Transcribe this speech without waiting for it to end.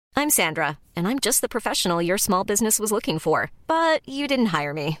I'm Sandra, and I'm just the professional your small business was looking for. But you didn't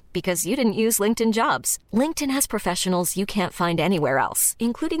hire me because you didn't use LinkedIn Jobs. LinkedIn has professionals you can't find anywhere else,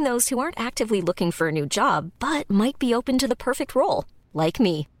 including those who aren't actively looking for a new job, but might be open to the perfect role, like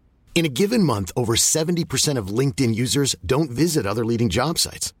me. In a given month, over 70% of LinkedIn users don't visit other leading job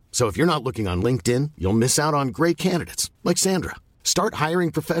sites. So if you're not looking on LinkedIn, you'll miss out on great candidates like Sandra. Start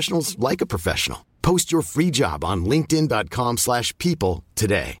hiring professionals like a professional. Post your free job on linkedin.com/people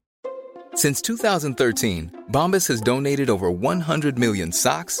today. Since 2013, Bombas has donated over 100 million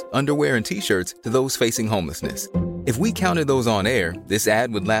socks, underwear, and T-shirts to those facing homelessness. If we counted those on air, this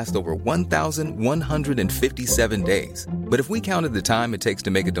ad would last over 1,157 days. But if we counted the time it takes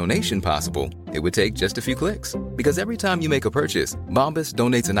to make a donation possible, it would take just a few clicks. Because every time you make a purchase, Bombas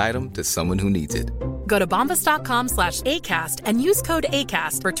donates an item to someone who needs it. Go to bombas.com/ACAST and use code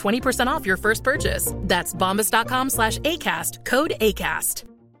ACAST for 20% off your first purchase. That's bombas.com/ACAST, code ACAST.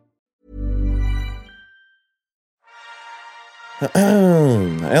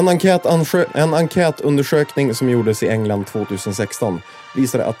 En enkätundersökning som gjordes i England 2016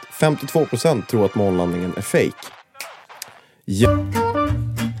 visade att 52% tror att månlandningen är fake. Ja.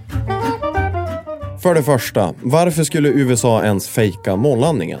 För det första, varför skulle USA ens fejka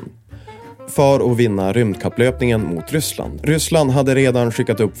månlandningen? För att vinna rymdkapplöpningen mot Ryssland. Ryssland hade redan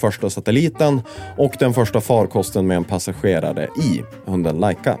skickat upp första satelliten och den första farkosten med en passagerare i, hunden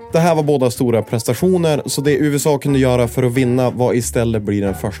Laika. Det här var båda stora prestationer, så det USA kunde göra för att vinna var istället bli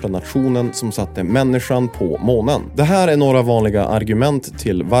den första nationen som satte människan på månen. Det här är några vanliga argument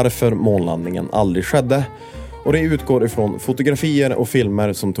till varför månlandningen aldrig skedde. Och det utgår ifrån fotografier och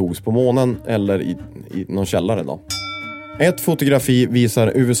filmer som togs på månen eller i någon källare då. Ett fotografi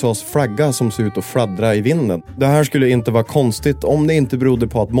visar USAs flagga som ser ut att fladdra i vinden. Det här skulle inte vara konstigt om det inte berodde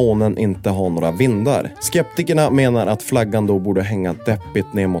på att månen inte har några vindar. Skeptikerna menar att flaggan då borde hänga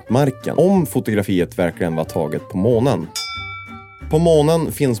deppigt ner mot marken om fotografiet verkligen var taget på månen. På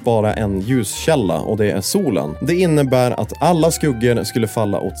månen finns bara en ljuskälla och det är solen. Det innebär att alla skuggor skulle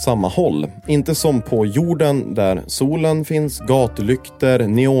falla åt samma håll. Inte som på jorden där solen finns, gatulykter,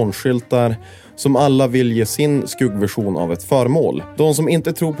 neonskyltar som alla vill ge sin skuggversion av ett föremål. De som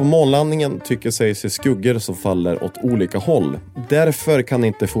inte tror på månlandningen tycker sig se skuggor som faller åt olika håll. Därför kan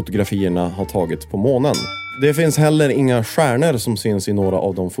inte fotografierna ha tagits på månen. Det finns heller inga stjärnor som syns i några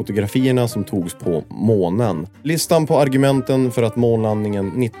av de fotografierna som togs på månen. Listan på argumenten för att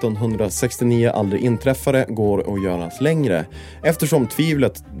månlandningen 1969 aldrig inträffade går att göras längre, eftersom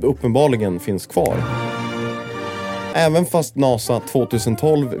tvivlet uppenbarligen finns kvar. Även fast NASA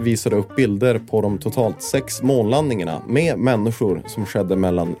 2012 visade upp bilder på de totalt 6 månlandningarna med människor som skedde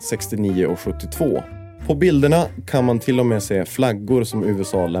mellan 69 och 72. På bilderna kan man till och med se flaggor som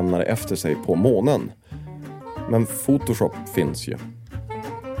USA lämnade efter sig på månen. Men Photoshop finns ju.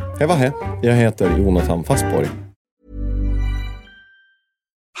 Hej, jag heter Jonathan Fastborg.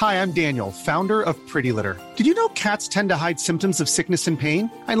 Hi, I'm Daniel, founder of Pretty Litter. Did you know cats tend to hide symptoms of sickness and pain?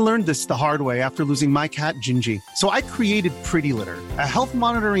 I learned this the hard way after losing my cat, Gingy. So I created Pretty Litter, a health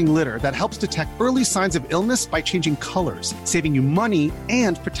monitoring litter that helps detect early signs of illness by changing colors, saving you money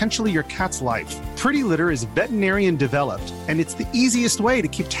and potentially your cat's life. Pretty Litter is veterinarian developed, and it's the easiest way to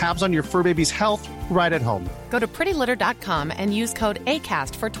keep tabs on your fur baby's health right at home. Go to prettylitter.com and use code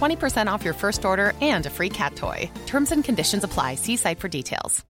ACAST for 20% off your first order and a free cat toy. Terms and conditions apply. See site for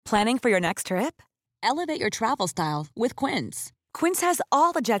details. Planning for your next trip? Elevate your travel style with Quince. Quince has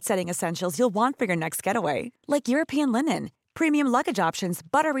all the jet-setting essentials you'll want for your next getaway, like European linen, premium luggage options,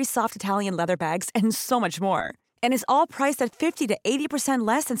 buttery soft Italian leather bags, and so much more. And is all priced at 50 to 80%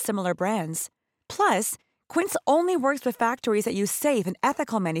 less than similar brands. Plus, Quince only works with factories that use safe and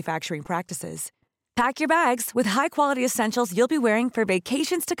ethical manufacturing practices. Pack your bags with high-quality essentials you'll be wearing for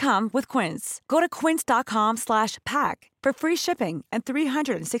vacations to come with Quince. Go to quince.com/pack for free shipping and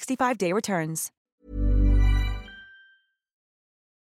 365-day returns.